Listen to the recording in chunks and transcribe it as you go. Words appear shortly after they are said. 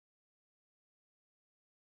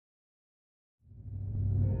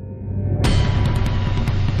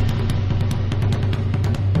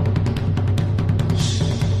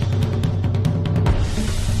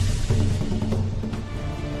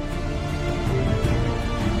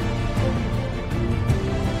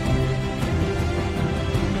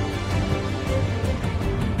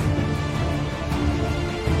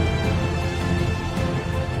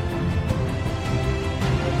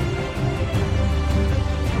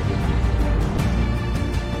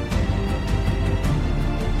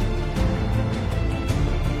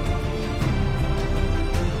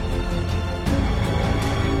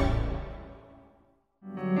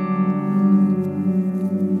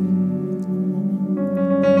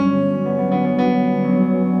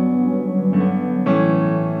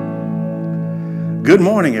Good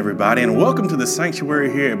morning, everybody, and welcome to the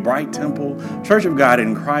sanctuary here at Bright Temple Church of God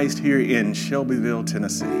in Christ here in Shelbyville,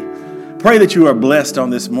 Tennessee. Pray that you are blessed on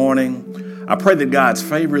this morning. I pray that God's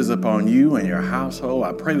favor is upon you and your household.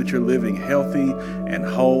 I pray that you're living healthy and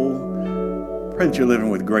whole. Pray that you're living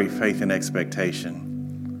with great faith and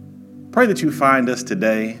expectation. Pray that you find us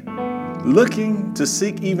today looking to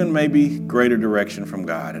seek even maybe greater direction from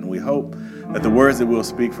God. And we hope that the words that we'll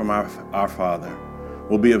speak from our Father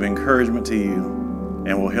will be of encouragement to you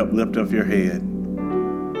and will help lift up your head,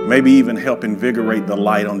 maybe even help invigorate the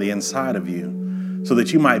light on the inside of you so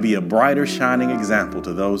that you might be a brighter, shining example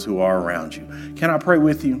to those who are around you. Can I pray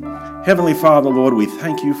with you? Heavenly Father, Lord, we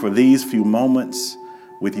thank you for these few moments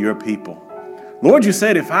with your people. Lord, you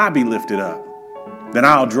said if I be lifted up, then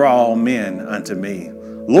I'll draw all men unto me.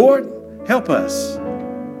 Lord, help us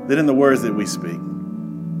that in the words that we speak,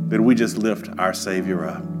 that we just lift our Savior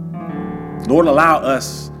up. Lord, allow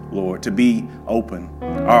us, Lord, to be open,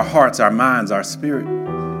 our hearts, our minds, our spirit.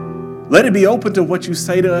 Let it be open to what you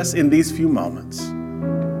say to us in these few moments.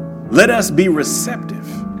 Let us be receptive.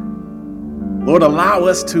 Lord, allow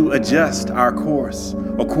us to adjust our course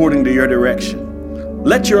according to your direction.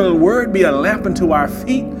 Let your word be a lamp unto our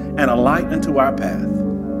feet and a light unto our path.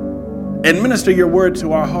 And minister your word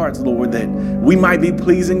to our hearts, Lord, that we might be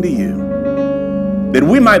pleasing to you, that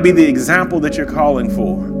we might be the example that you're calling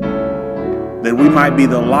for, that we might be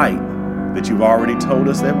the light that you've already told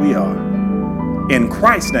us that we are. In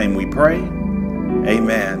Christ's name we pray,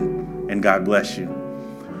 amen, and God bless you.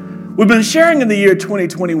 We've been sharing in the year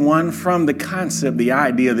 2021 from the concept, the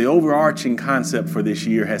idea, the overarching concept for this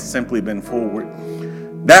year has simply been forward.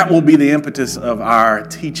 That will be the impetus of our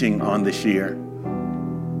teaching on this year.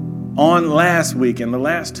 On last week, in the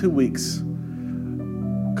last 2 weeks,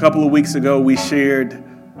 a couple of weeks ago, we shared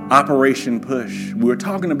Operation Push. We were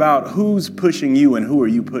talking about who's pushing you and who are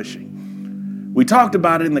you pushing. We talked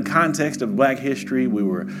about it in the context of Black history. We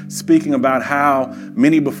were speaking about how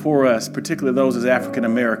many before us, particularly those as African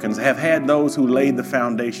Americans, have had those who laid the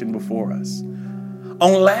foundation before us.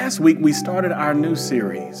 On last week, we started our new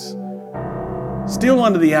series, still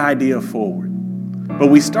under the idea of forward, but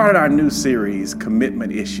we started our new series,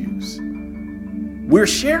 Commitment Issues. We're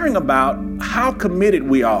sharing about how committed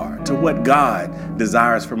we are to what God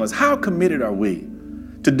desires from us. How committed are we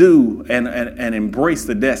to do and embrace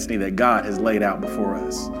the destiny that God has laid out before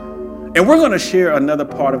us? And we're going to share another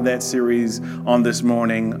part of that series on this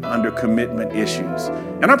morning under Commitment Issues.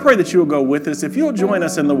 And I pray that you'll go with us. If you'll join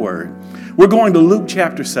us in the Word, we're going to Luke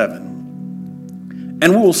chapter 7.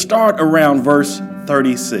 And we will start around verse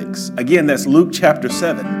 36. Again, that's Luke chapter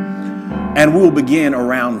 7. And we'll begin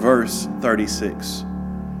around verse 36.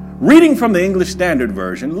 Reading from the English Standard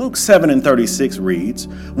Version, Luke 7:36 reads,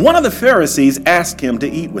 "One of the Pharisees asked him to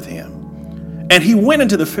eat with him. And he went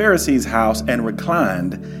into the Pharisee's house and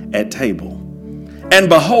reclined at table. And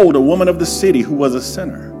behold, a woman of the city who was a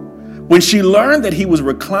sinner, when she learned that he was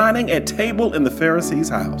reclining at table in the Pharisee's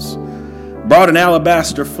house, brought an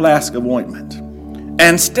alabaster flask of ointment,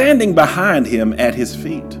 and standing behind him at his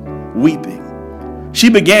feet, weeping, she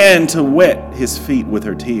began to wet his feet with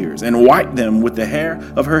her tears and wiped them with the hair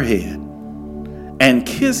of her head and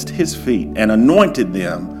kissed his feet and anointed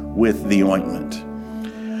them with the ointment.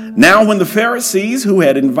 Now when the Pharisees who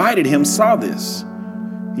had invited him saw this,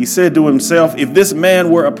 he said to himself, if this man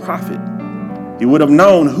were a prophet, he would have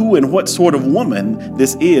known who and what sort of woman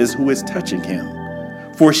this is who is touching him,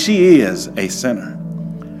 for she is a sinner.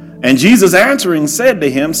 And Jesus answering said to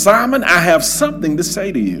him, Simon, I have something to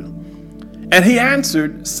say to you. And he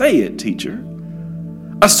answered, say it, teacher.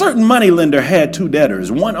 A certain moneylender had 2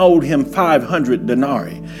 debtors. One owed him 500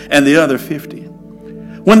 denarii and the other 50.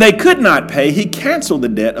 When they could not pay, he canceled the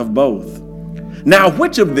debt of both. Now,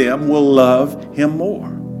 which of them will love him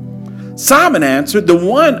more? Simon answered, the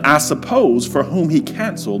one, I suppose, for whom he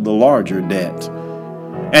canceled the larger debt.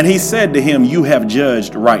 And he said to him, you have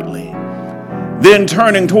judged rightly. Then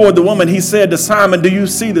turning toward the woman, he said to Simon, do you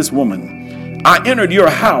see this woman? I entered your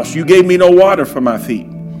house. You gave me no water for my feet,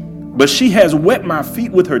 but she has wet my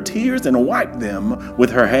feet with her tears and wiped them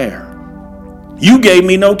with her hair. You gave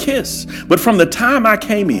me no kiss, but from the time I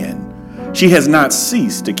came in, she has not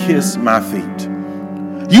ceased to kiss my feet.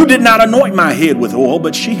 You did not anoint my head with oil,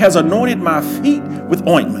 but she has anointed my feet with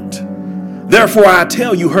ointment. Therefore I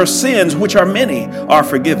tell you, her sins, which are many, are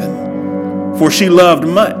forgiven, for she loved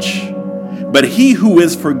much. But he who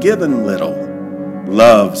is forgiven little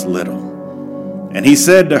loves little. And he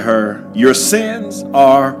said to her, your sins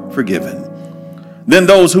are forgiven. Then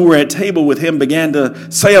those who were at table with him began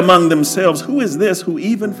to say among themselves, who is this who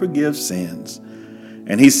even forgives sins?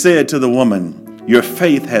 And he said to the woman, your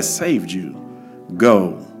faith has saved you.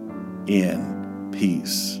 Go in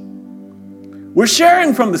peace. We're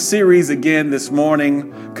sharing from the series again this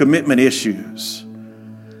morning, Commitment Issues.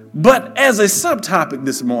 But as a subtopic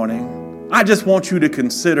this morning, I just want you to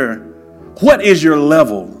consider, what is your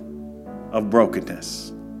level of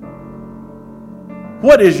brokenness?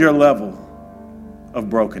 What is your level of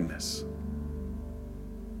brokenness?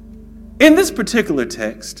 In this particular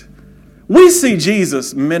text, we see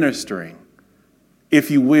Jesus ministering, if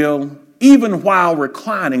you will, even while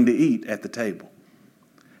reclining to eat at the table.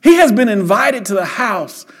 He has been invited to the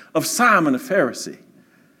house of Simon the Pharisee.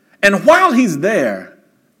 And while he's there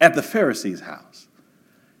at the Pharisee's house,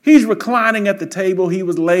 he's reclining at the table. He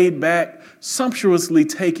was laid back, sumptuously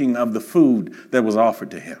taking of the food that was offered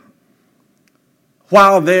to him.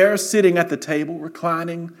 While there, sitting at the table,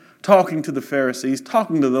 reclining, talking to the Pharisees,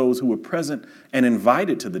 talking to those who were present and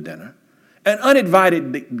invited to the dinner, an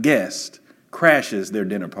uninvited guest crashes their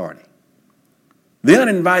dinner party. The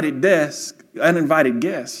uninvited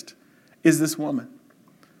guest is this woman.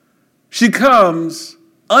 She comes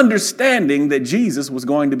understanding that Jesus was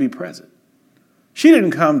going to be present. She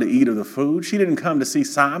didn't come to eat of the food. She didn't come to see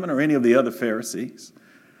Simon or any of the other Pharisees.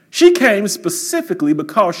 She came specifically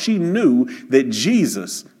because she knew that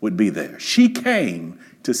Jesus would be there. She came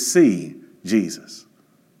to see Jesus.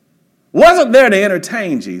 Wasn't there to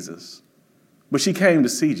entertain Jesus, but she came to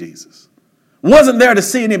see Jesus. Wasn't there to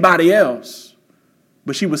see anybody else,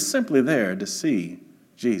 but she was simply there to see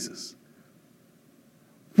Jesus.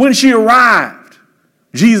 When she arrived,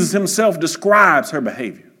 Jesus himself describes her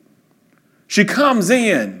behavior. She comes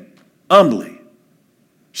in humbly.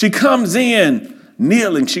 She comes in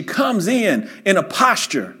kneeling. She comes in a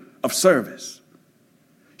posture of service.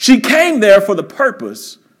 She came there for the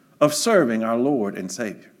purpose of serving our Lord and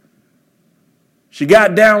Savior. She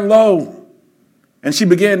got down low and she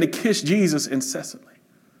began to kiss Jesus incessantly.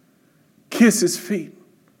 Kiss his feet.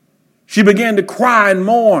 She began to cry and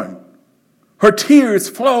mourn. Her tears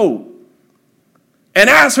flowed. And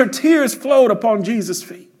as her tears flowed upon Jesus'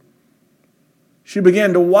 feet, she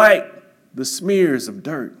began to wipe the smears of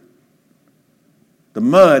dirt, the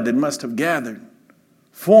mud that must have gathered,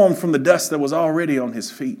 formed from the dust that was already on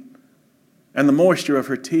his feet, and the moisture of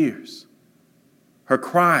her tears, her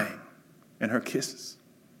crying, and her kisses.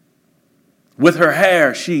 With her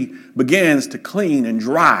hair, she begins to clean and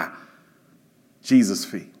dry Jesus'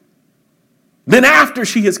 feet. Then after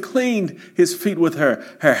she has cleaned his feet with her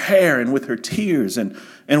hair and with her tears and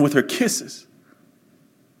with her kisses,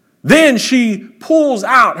 then she pulls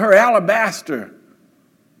out her alabaster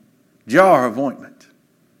jar of ointment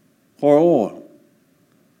or oil.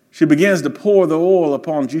 She begins to pour the oil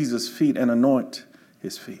upon Jesus' feet and anoint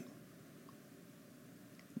his feet,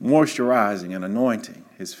 moisturizing and anointing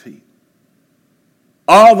his feet.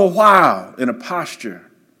 All the while in a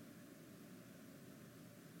posture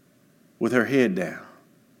with her head down,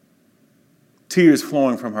 tears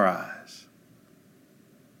flowing from her eyes.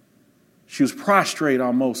 She was prostrate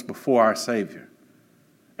almost before our Savior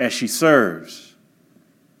as she serves,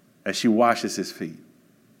 as she washes his feet,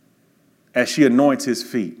 as she anoints his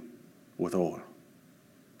feet with oil.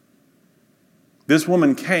 This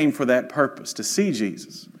woman came for that purpose, to see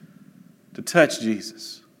Jesus, to touch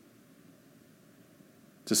Jesus,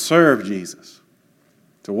 to serve Jesus,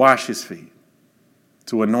 to wash his feet,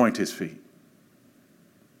 to anoint his feet.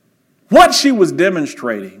 What she was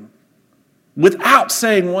demonstrating, without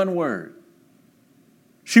saying one word,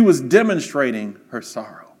 she was demonstrating her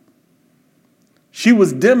sorrow. She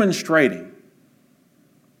was demonstrating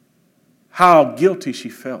how guilty she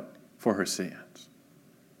felt for her sins.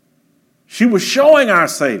 She was showing our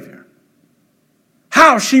Savior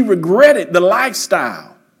how she regretted the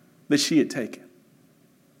lifestyle that she had taken.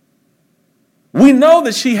 We know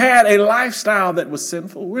that she had a lifestyle that was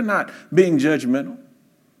sinful. We're not being judgmental,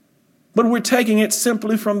 but we're taking it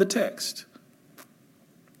simply from the text.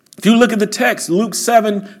 If you look at the text, Luke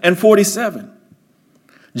 7:47,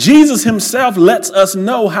 Jesus himself lets us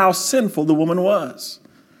know how sinful the woman was.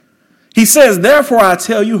 He says, therefore I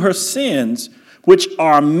tell you, her sins, which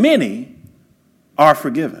are many, are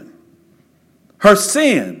forgiven. Her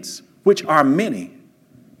sins, which are many,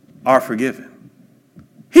 are forgiven.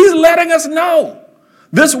 He's letting us know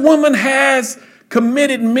this woman has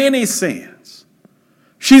committed many sins.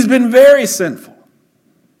 She's been very sinful.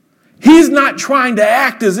 He's not trying to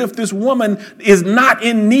act as if this woman is not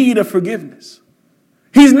in need of forgiveness.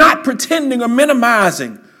 He's not pretending or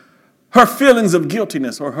minimizing her feelings of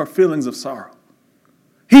guiltiness or her feelings of sorrow.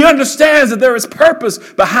 He understands that there is purpose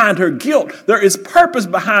behind her guilt. There is purpose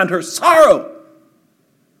behind her sorrow.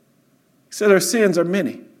 He said her sins are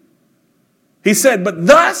many. He said, but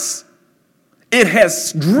thus it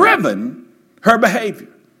has driven her behavior.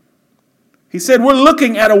 He said, we're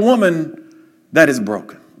looking at a woman that is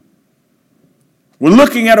broken. We're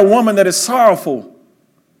looking at a woman that is sorrowful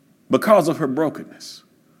because of her brokenness.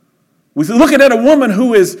 We're looking at a woman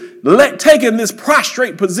who is taken this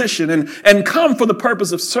prostrate position and come for the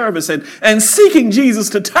purpose of service and seeking Jesus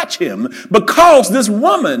to touch him because this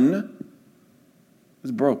woman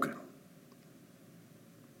is broken.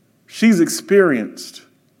 She's experienced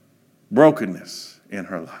brokenness in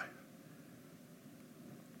her life.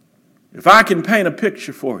 If I can paint a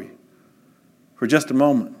picture for you for just a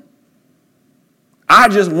moment, I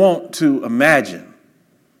just want to imagine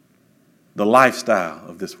the lifestyle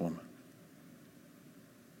of this woman.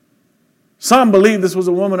 Some believe this was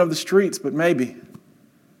a woman of the streets, but maybe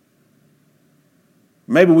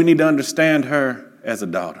we need to understand her as a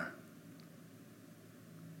daughter.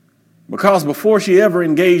 Because before she ever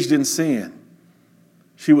engaged in sin,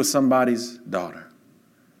 she was somebody's daughter.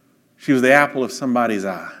 She was the apple of somebody's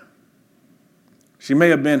eye. She may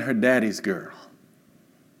have been her daddy's girl.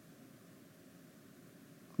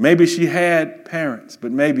 Maybe she had parents,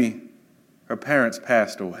 but maybe her parents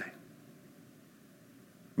passed away.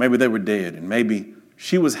 Maybe they were dead, and maybe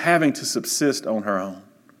she was having to subsist on her own,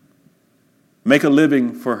 make a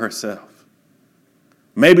living for herself.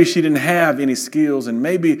 Maybe she didn't have any skills, and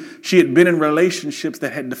maybe she had been in relationships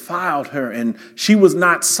that had defiled her, and she was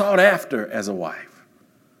not sought after as a wife.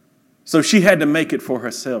 So she had to make it for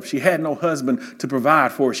herself. She had no husband to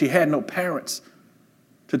provide for her. She had no parents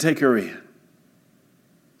to take her in.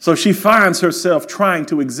 So she finds herself trying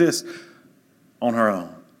to exist on her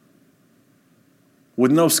own.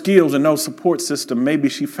 With no skills and no support system, maybe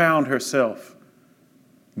she found herself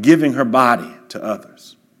giving her body to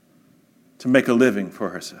others to make a living for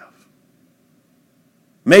herself.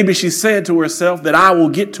 Maybe she said to herself that I will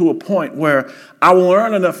get to a point where I will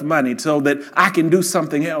earn enough money so that I can do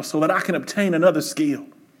something else, so that I can obtain another skill,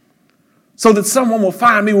 so that someone will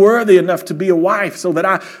find me worthy enough to be a wife, so that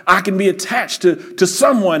I can be attached to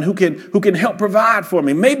someone who can help provide for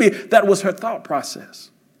me. Maybe that was her thought process.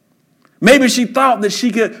 Maybe she thought that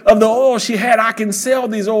she could, of the oil she had, I can sell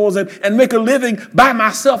these oils and make a living by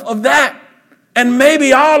myself of that. And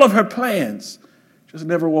maybe all of her plans just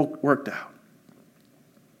never worked out.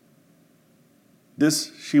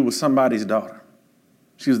 She was somebody's daughter.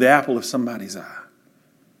 She was the apple of somebody's eye.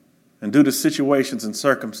 And due to situations and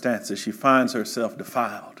circumstances, she finds herself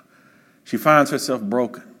defiled. She finds herself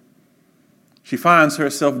broken. She finds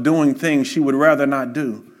herself doing things she would rather not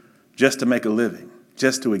do just to make a living.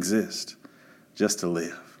 Just to exist, just to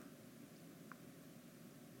live.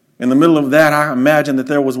 In the middle of that, I imagine that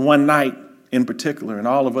there was one night in particular, and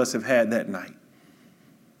all of us have had that night.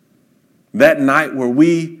 That night where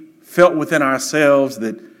we felt within ourselves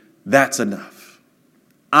that that's enough.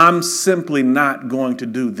 I'm simply not going to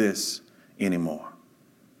do this anymore.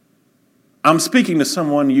 I'm speaking to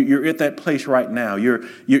someone, you're at that place right now.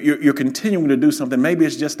 You're continuing to do something. Maybe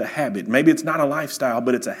it's just a habit. Maybe it's not a lifestyle,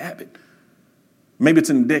 but it's a habit. Maybe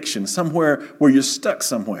it's an addiction, somewhere where you're stuck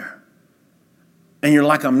somewhere. And you're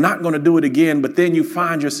like, I'm not going to do it again, but then you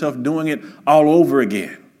find yourself doing it all over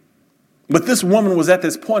again. But this woman was at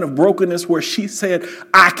this point of brokenness where she said,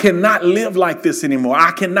 I cannot live like this anymore.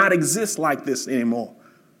 I cannot exist like this anymore.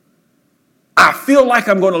 I feel like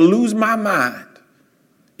I'm going to lose my mind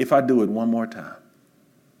if I do it one more time.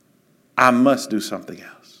 I must do something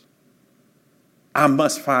else. I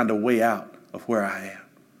must find a way out of where I am.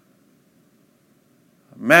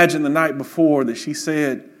 Imagine the night before that she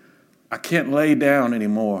said, I can't lay down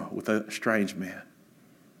anymore with a strange man.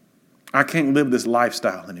 I can't live this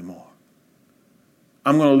lifestyle anymore.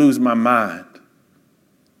 I'm going to lose my mind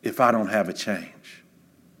if I don't have a change.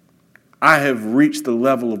 I have reached the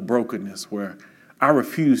level of brokenness where I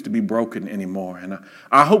refuse to be broken anymore. And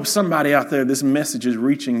I hope somebody out there, this message is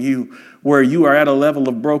reaching you where you are at a level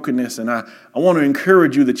of brokenness. And I want to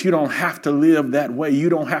encourage you that you don't have to live that way. You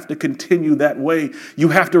don't have to continue that way. You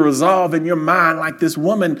have to resolve in your mind, like this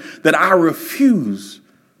woman, that I refuse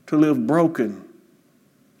to live broken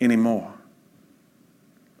anymore.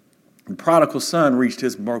 The prodigal son reached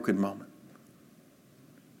his broken moment.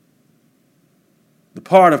 The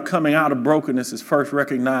part of coming out of brokenness is first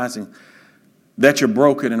recognizing that you're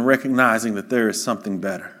broken and recognizing that there is something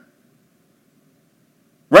better.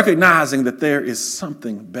 Recognizing that there is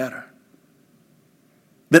something better.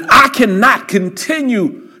 That I cannot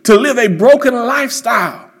continue to live a broken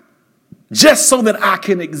lifestyle just so that I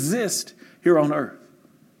can exist here on earth.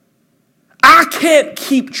 I can't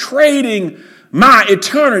keep trading my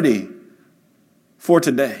eternity for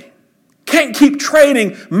today. Can't keep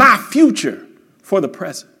trading my future for the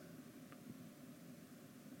present.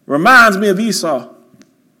 Reminds me of Esau.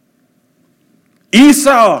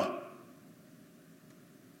 Esau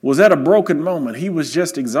was at a broken moment. He was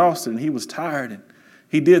just exhausted and he was tired. And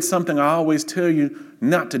he did something I always tell you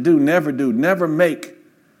not to do. Never make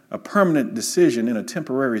a permanent decision in a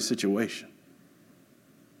temporary situation.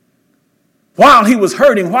 While he was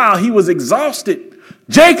hurting, while he was exhausted,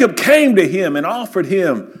 Jacob came to him and offered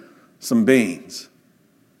him some beans,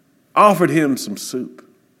 offered him some soup,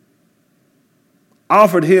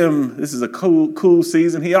 offered him, this is a cool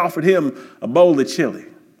season, he offered him a bowl of chili.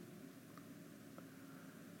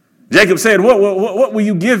 Jacob said, what will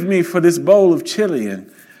you give me for this bowl of chili?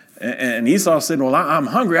 And Esau said, well, I'm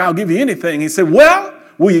hungry. I'll give you anything. He said, well,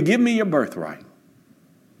 will you give me your birthright?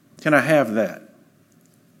 Can I have that?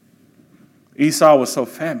 Esau was so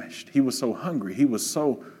famished. He was so hungry. He was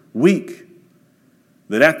so weak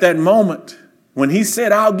that at that moment, when he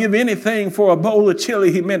said, I'll give anything for a bowl of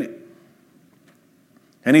chili, he meant it.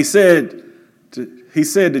 And he said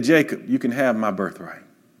to Jacob, you can have my birthright.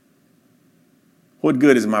 What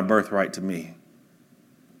good is my birthright to me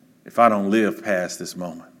if I don't live past this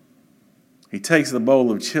moment? He takes the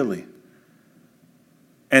bowl of chili,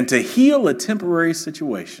 and to heal a temporary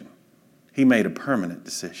situation, he made a permanent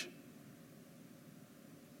decision.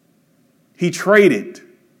 He traded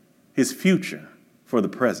his future for the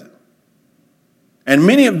present. And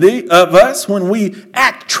many of us, when we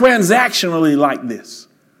act transactionally like this,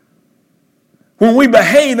 when we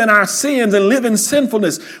behave in our sins and live in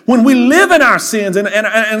sinfulness, when we live in our sins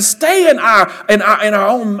and stay in our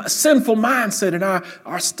own sinful mindset and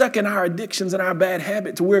are stuck in our addictions and our bad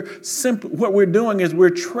habits, what we're doing is we're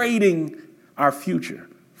trading our future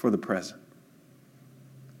for the present.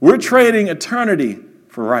 We're trading eternity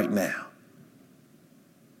for right now.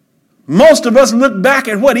 Most of us look back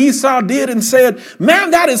at what Esau did and said, man,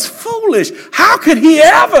 that is foolish. How could he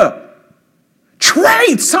ever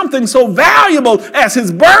trade something so valuable as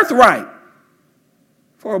his birthright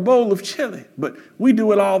for a bowl of chili? But we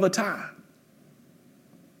do it all the time.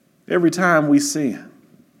 Every time we sin.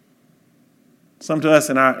 Some to us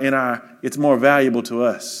it's more valuable to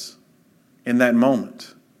us in that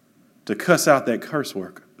moment to cuss out that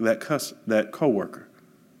that coworker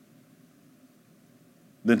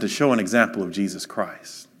than to show an example of Jesus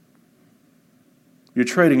Christ. You're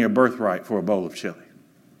trading your birthright for a bowl of chili.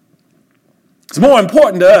 It's more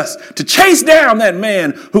important to us to chase down that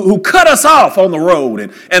man who cut us off on the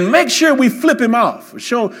road and make sure we flip him off.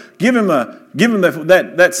 Give him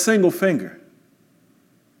that single finger.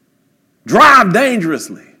 Drive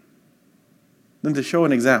dangerously than to show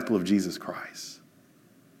an example of Jesus Christ.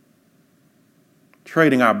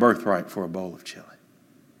 Trading our birthright for a bowl of chili.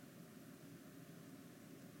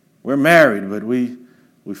 We're married, but we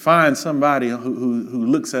find somebody who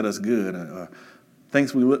looks at us good or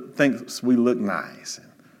thinks we look nice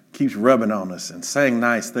and keeps rubbing on us and saying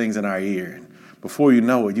nice things in our ear. And before you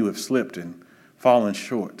know it, you have slipped and fallen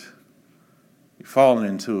short. You've fallen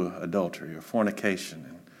into adultery or fornication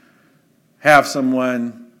and have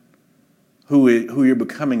someone who you're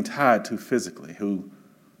becoming tied to physically, who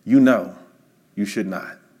you know you should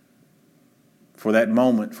not. For that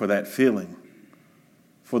moment, for that feeling,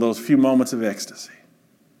 for those few moments of ecstasy,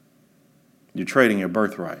 you're trading your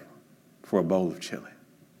birthright for a bowl of chili.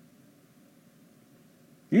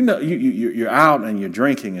 You know, you're out and you're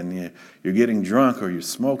drinking and you're getting drunk or you're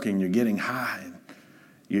smoking, you're getting high. And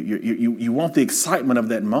you want the excitement of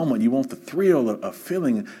that moment. You want the thrill of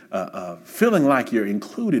feeling like you're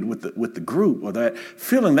included with the group, or that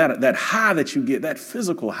feeling, that high that you get, that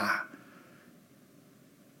physical high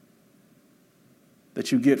that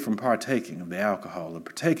you get from partaking of the alcohol or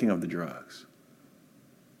partaking of the drugs.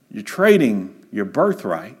 You're trading your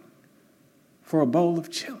birthright for a bowl of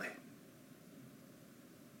chili.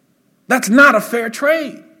 That's not a fair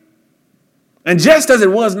trade. And just as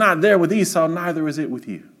it was not there with Esau, neither is it with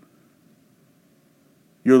you.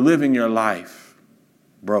 You're living your life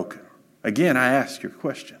broken. Again, I ask your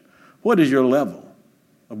question. What is your level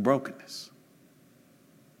of brokenness?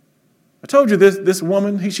 I told you this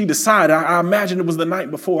woman, she decided, I imagine it was the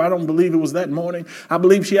night before. I don't believe it was that morning. I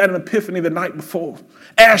believe she had an epiphany the night before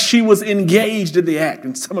as she was engaged in the act.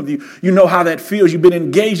 And some of you know how that feels. You've been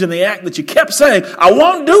engaged in the act that you kept saying, I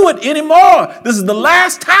won't do it anymore. This is the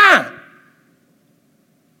last time.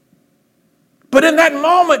 But in that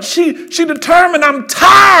moment, she determined, I'm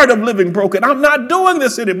tired of living broken. I'm not doing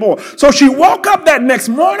this anymore. So she woke up that next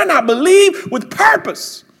morning, I believe, with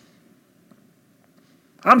purpose.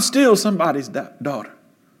 I'm still somebody's daughter.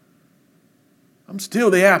 I'm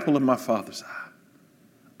still the apple of my father's eye.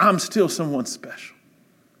 I'm still someone special.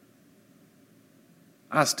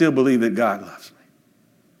 I still believe that God loves me.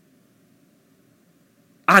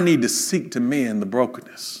 I need to seek to mend the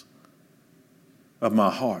brokenness of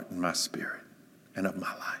my heart and my spirit. and of my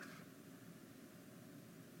life.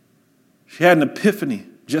 She had an epiphany,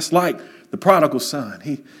 just like the prodigal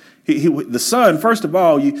son. The son, first of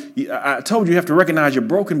all, I told you have to recognize you're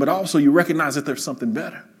broken, but also you recognize that there's something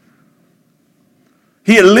better.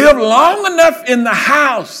 He had lived long enough in the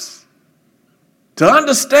house to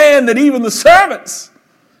understand that even the servants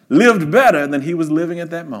lived better than he was living at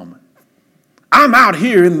that moment. I'm out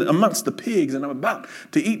here amongst the pigs, and I'm about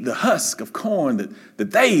to eat the husk of corn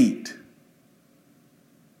that they eat.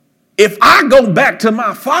 If I go back to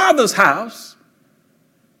my father's house,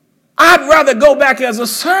 I'd rather go back as a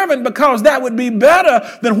servant because that would be better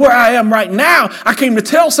than where I am right now. I came to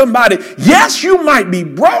tell somebody, yes, you might be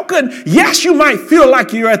broken. Yes, you might feel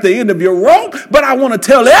like you're at the end of your rope, but I want to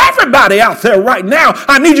tell everybody out there right now,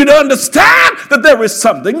 I need you to understand that there is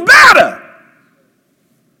something better.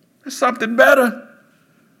 There's something better.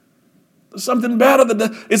 There's something better.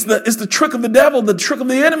 It's the trick of the devil, the trick of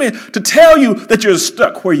the enemy to tell you that you're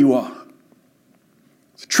stuck where you are.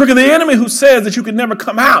 It's the trick of the enemy who says that you can never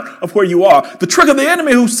come out of where you are. The trick of the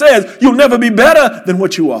enemy who says you'll never be better than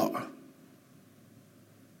what you are.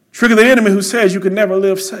 Trick of the enemy who says you can never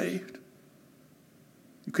live saved.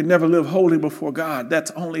 You can never live holy before God.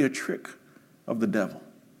 That's only a trick of the devil.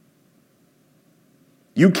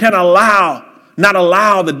 You can not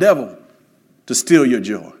allow the devil to steal your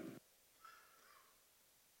joy.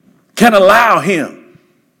 Can't allow him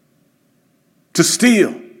to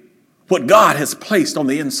steal what God has placed on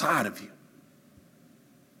the inside of you.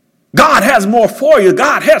 God has more for you.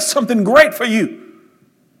 God has something great for you.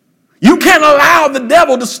 You can't allow the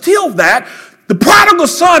devil to steal that. The prodigal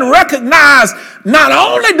son recognized, not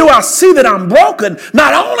only do I see that I'm broken,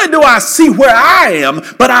 not only do I see where I am,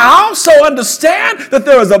 but I also understand that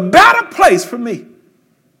there is a better place for me.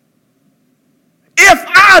 If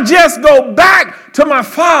I just go back to my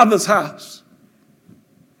father's house,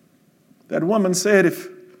 that woman said, if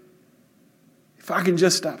I can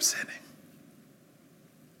just stop sinning,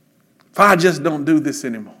 if I just don't do this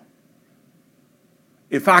anymore,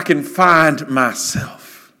 if I can find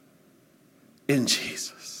myself in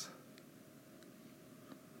Jesus,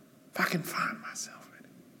 if I can find myself in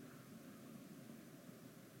it,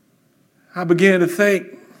 I began to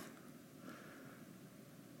think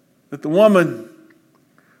that the woman,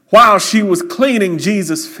 while she was cleaning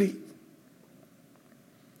Jesus' feet,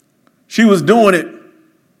 she was doing it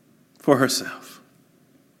for herself.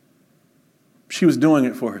 She was doing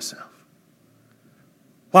it for herself.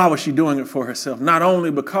 Why was she doing it for herself? Not only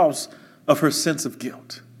because of her sense of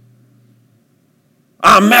guilt.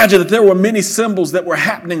 I imagine that there were many symbols that were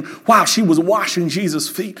happening while she was washing Jesus'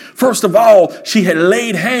 feet. First of all, she had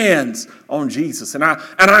laid hands on Jesus. And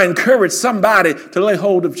I encourage somebody to lay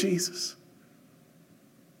hold of Jesus.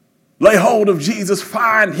 Lay hold of Jesus.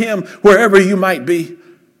 Find him wherever you might be.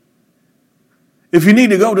 If you need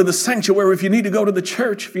to go to the sanctuary, if you need to go to the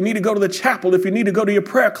church, if you need to go to the chapel, if you need to go to your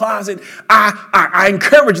prayer closet, I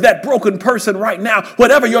encourage that broken person right now,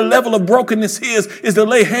 whatever your level of brokenness is to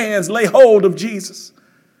lay hands, lay hold of Jesus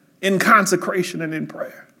in consecration and in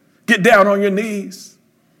prayer. Get down on your knees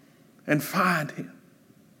and find him.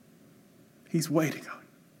 He's waiting on you.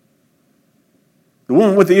 The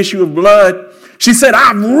woman with the issue of blood, she said,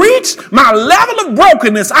 I've reached my level of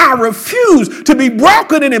brokenness. I refuse to be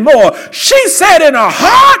broken anymore. She said in her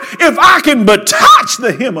heart, if I can but touch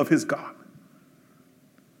the hem of his garment.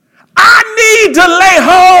 I need to lay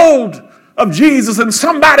hold of Jesus. And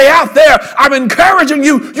somebody out there, I'm encouraging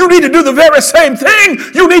you, you need to do the very same thing.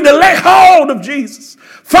 You need to lay hold of Jesus.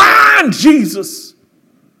 Find Jesus.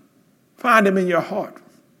 Find him in your heart.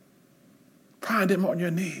 Find him on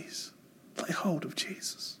your knees. Lay hold of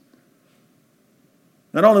Jesus.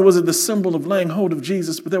 Not only was it the symbol of laying hold of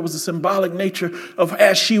Jesus, but there was a symbolic nature of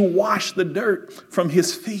as she washed the dirt from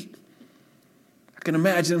his feet. I can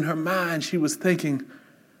imagine in her mind she was thinking,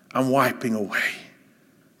 I'm wiping away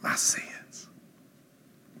my sins.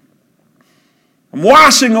 I'm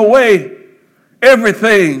washing away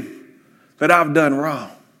everything that I've done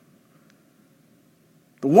wrong.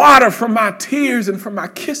 The water from my tears and from my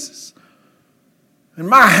kisses and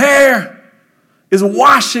my hair is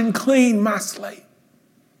washing clean my slate.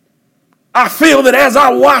 I feel that as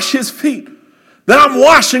I wash his feet, that I'm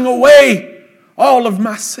washing away all of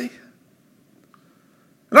my sin.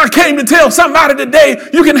 And I came to tell somebody today,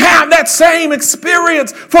 you can have that same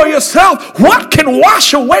experience for yourself. What can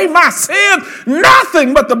wash away my sin?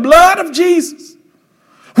 Nothing but the blood of Jesus.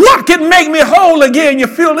 What can make me whole again? You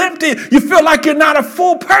feel empty. You feel like you're not a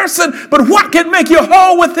full person. But what can make you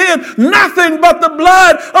whole within? Nothing but the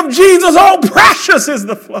blood of Jesus. Oh, precious is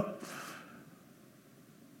the flow.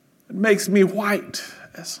 It makes me white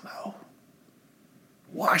as snow.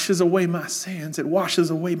 washes away my sins. It washes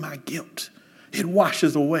away my guilt. It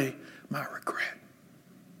washes away my regret.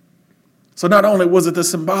 So not only was it the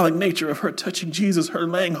symbolic nature of her touching Jesus, her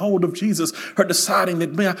laying hold of Jesus, her deciding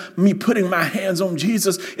that me putting my hands on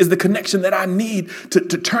Jesus is the connection that I need to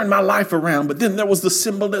turn my life around. But then there was the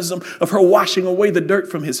symbolism of her washing away the dirt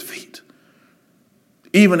from his feet,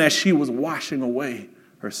 even as she was washing away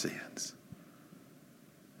her sins.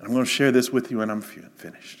 And I'm going to share this with you and I'm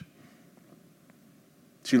finished.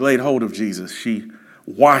 She laid hold of Jesus. She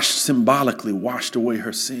symbolically washed away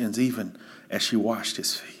her sins, even as she washed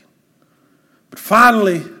his feet. But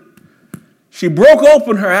finally, she broke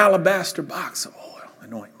open her alabaster box of oil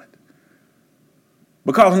and ointment.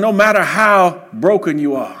 Because no matter how broken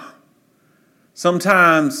you are,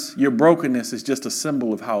 sometimes your brokenness is just a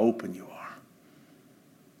symbol of how open you are.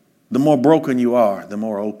 The more broken you are, the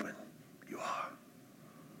more open you are.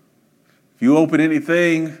 If you open any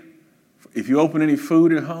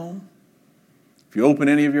food at home, if you open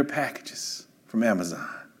any of your packages from Amazon,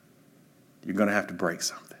 you're going to have to break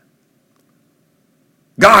something.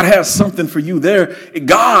 God has something for you there.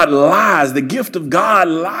 The gift of God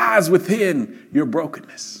lies within your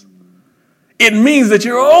brokenness. It means that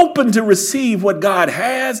you're open to receive what God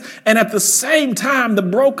has, and at the same time, the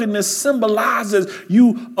brokenness symbolizes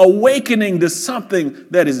you awakening to something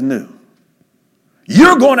that is new.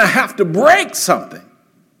 You're going to have to break something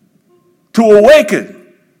to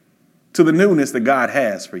awaken to the newness that God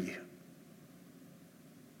has for you.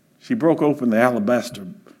 She broke open the alabaster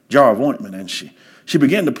jar of ointment, and she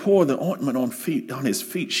began to pour the ointment on his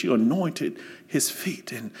feet. She anointed his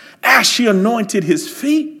feet. And as she anointed his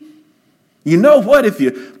feet, you know what? If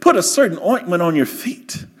you put a certain ointment on your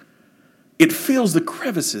feet, it fills the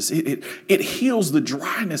crevices. It heals the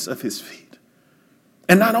dryness of his feet.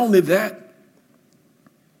 And not only that,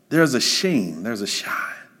 there's a sheen, there's a shine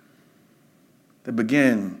that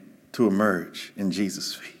began to emerge in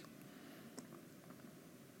Jesus' feet.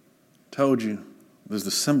 Told you, there's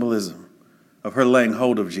the symbolism of her laying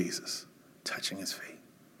hold of Jesus, touching his feet.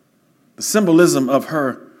 The symbolism of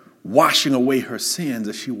her washing away her sins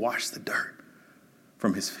as she washed the dirt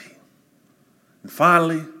from his feet. And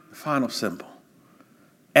finally, the final symbol,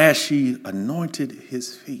 as she anointed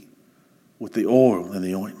his feet with the oil and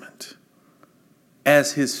the ointment,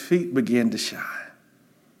 as his feet began to shine,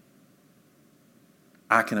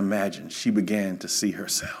 I can imagine she began to see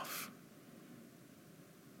herself.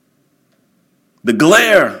 The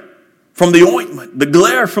glare from the ointment, the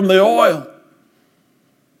glare from the oil,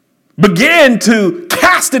 began to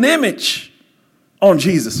cast an image on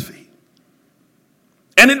Jesus' feet.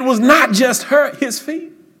 And it was not just his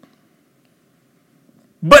feet,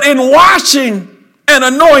 but in washing and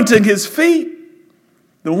anointing his feet,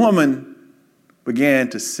 the woman began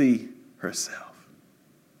to see herself.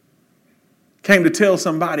 Came to tell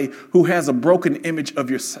somebody who has a broken image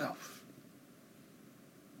of yourself,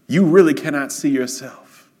 you really cannot see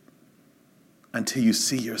yourself until you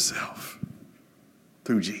see yourself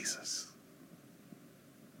through Jesus.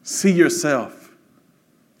 See yourself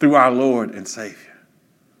through our Lord and Savior.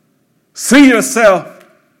 See yourself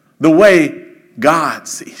the way God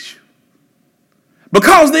sees you.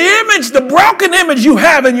 Because the broken image you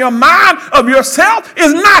have in your mind of yourself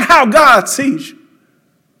is not how God sees you.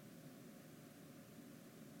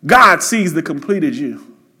 God sees the completed you.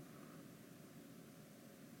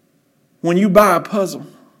 When you buy a puzzle,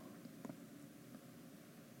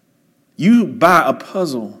 you buy a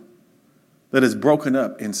puzzle that is broken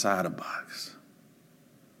up inside a box.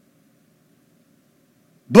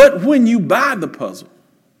 But when you buy the puzzle,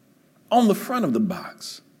 on the front of the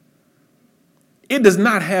box, it does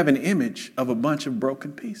not have an image of a bunch of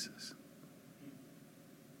broken pieces,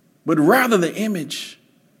 but rather the image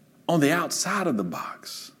on the outside of the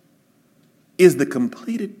box is the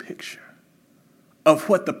completed picture of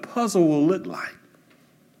what the puzzle will look like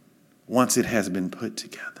once it has been put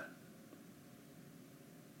together.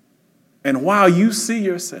 And while you see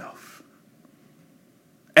yourself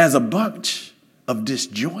as a bunch of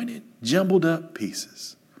disjointed, jumbled up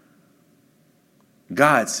pieces,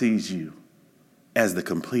 God sees you as the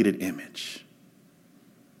completed image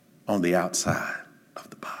on the outside of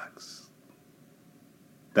the box.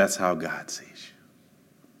 That's how God sees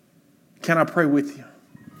you. Can I pray with you?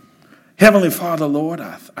 Heavenly Father, Lord,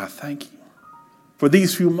 I thank you for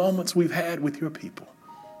these few moments we've had with your people.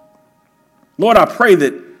 Lord, I pray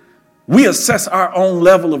that we assess our own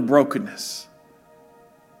level of brokenness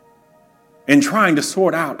in trying to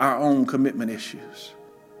sort out our own commitment issues,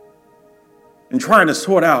 and trying to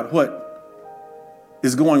sort out what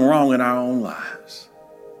is going wrong in our own lives.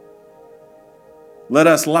 Let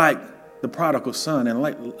us, like the prodigal son, and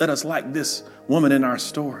let us, like this woman in our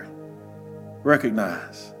story,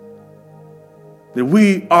 recognize that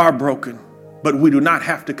we are broken, but we do not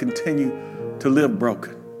have to continue to live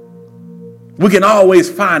broken. We can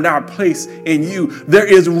always find our place in you. There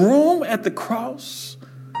is room at the cross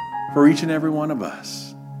for each and every one of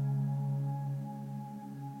us.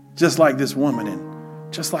 Just like this woman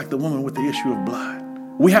and just like the woman with the issue of blood.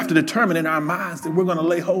 We have to determine in our minds that we're going to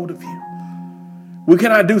lay hold of you. We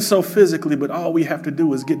cannot do so physically, but all we have to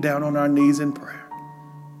do is get down on our knees in prayer.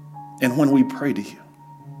 And when we pray to you,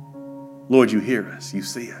 Lord, you hear us, you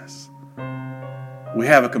see us. We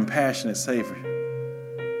have a compassionate Savior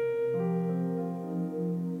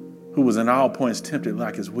who was in all points tempted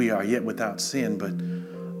like as we are, yet without sin, but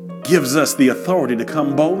gives us the authority to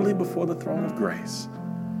come boldly before the throne of grace,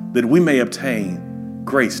 that we may obtain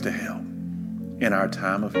grace to help in our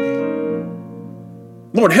time of need.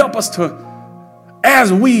 Lord, help us to,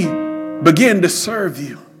 as we begin to serve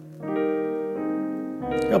you,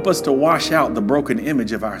 help us to wash out the broken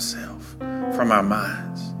image of ourselves from our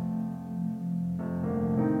minds.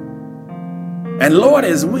 And Lord,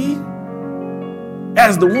 as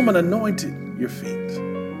the woman anointed your feet,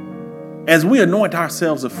 as we anoint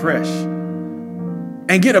ourselves afresh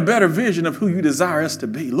and get a better vision of who you desire us to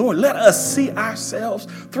be, Lord, let us see ourselves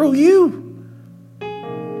through you.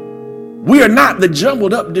 We are not the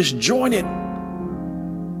jumbled up, disjointed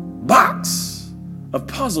box of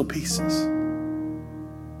puzzle pieces.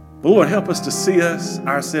 But Lord, help us to see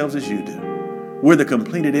ourselves as you do. We're the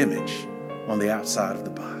completed image on the outside of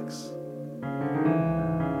the box.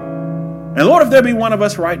 And Lord, if there be one of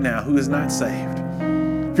us right now who is not saved,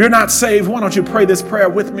 if you're not saved, why don't you pray this prayer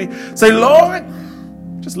with me? Say, Lord,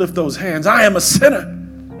 just lift those hands. I am a sinner.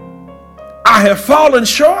 I have fallen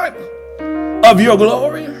short of your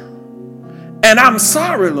glory. And I'm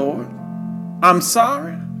sorry, Lord. I'm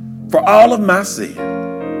sorry for all of my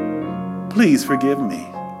sin. Please forgive me.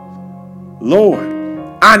 Lord,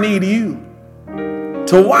 I need you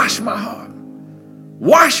to wash my heart,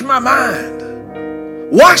 wash my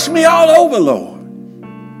mind, wash me all over, Lord.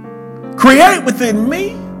 Create within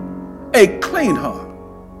me a clean heart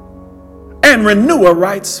and renew a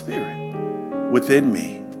right spirit within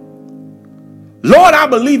me. Lord, I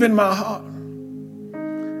believe in my heart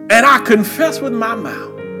and I confess with my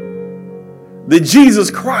mouth that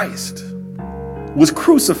Jesus Christ was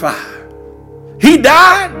crucified. He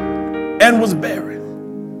died and was buried,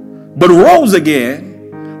 but rose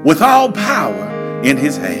again with all power in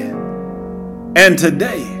his hand. And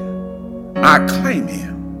today, I claim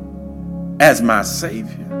him as my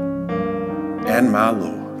Savior and my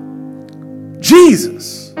Lord.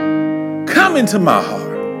 Jesus, come into my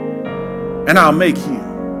heart, and I'll make you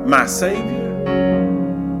my Savior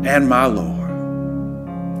and my Lord.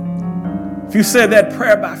 If you said that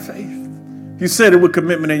prayer by faith, if you said it with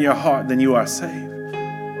commitment in your heart, then you are saved.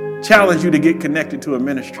 Challenge you to get connected to a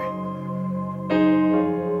ministry,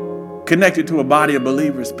 connected to a body of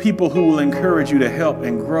believers, people who will encourage you to help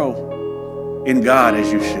and grow in God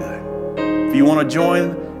as you should. If you want to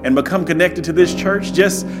join and become connected to this church,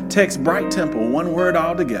 just text Bright Temple, one word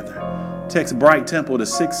all together. Text Bright Temple to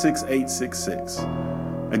 66866.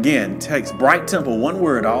 Again, text Bright Temple, one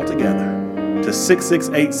word all together, to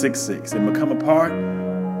 66866 and become a part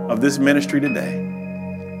of this ministry today.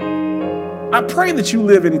 I pray that you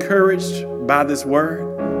live encouraged by this word.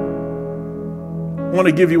 I want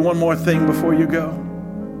to give you one more thing before you go.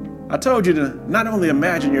 I told you to not only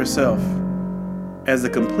imagine yourself as the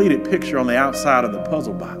completed picture on the outside of the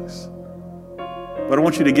puzzle box, but I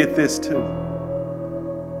want you to get this too.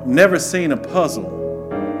 I've never seen a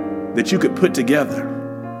puzzle that you could put together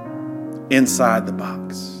inside the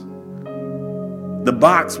box. The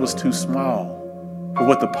box was too small for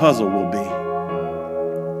what the puzzle will be.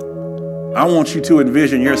 I want you to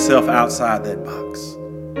envision yourself outside that box.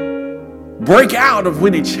 Break out of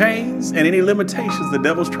any chains and any limitations the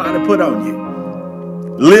devil's trying to put on you.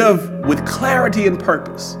 Live with clarity and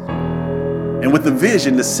purpose and with the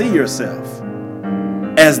vision to see yourself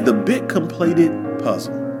as the big completed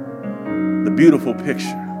puzzle, the beautiful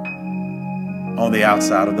picture on the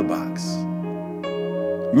outside of the box.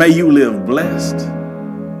 May you live blessed.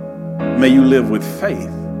 May you live with faith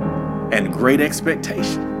and great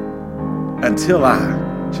expectation until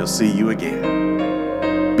I shall see you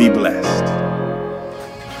again. Be blessed.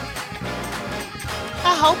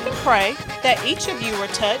 I hope and pray that each of you were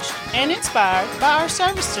touched and inspired by our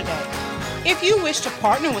service today. If you wish to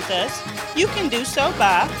partner with us, you can do so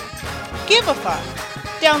by Giveify.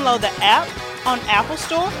 Download the app on Apple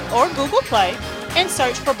Store or Google Play and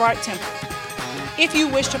search for Bright Temple. If you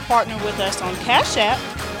wish to partner with us on Cash App,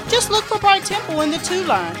 just look for Bright Temple in the to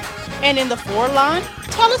line. And in the for line,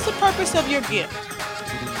 tell us the purpose of your gift.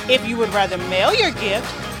 If you would rather mail your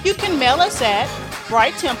gift, you can mail us at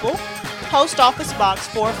Bright Temple, Post Office Box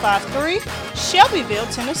 453, Shelbyville,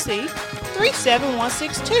 Tennessee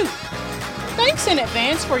 37162. Thanks in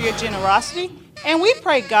advance for your generosity, and we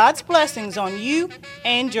pray God's blessings on you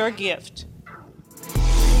and your gift.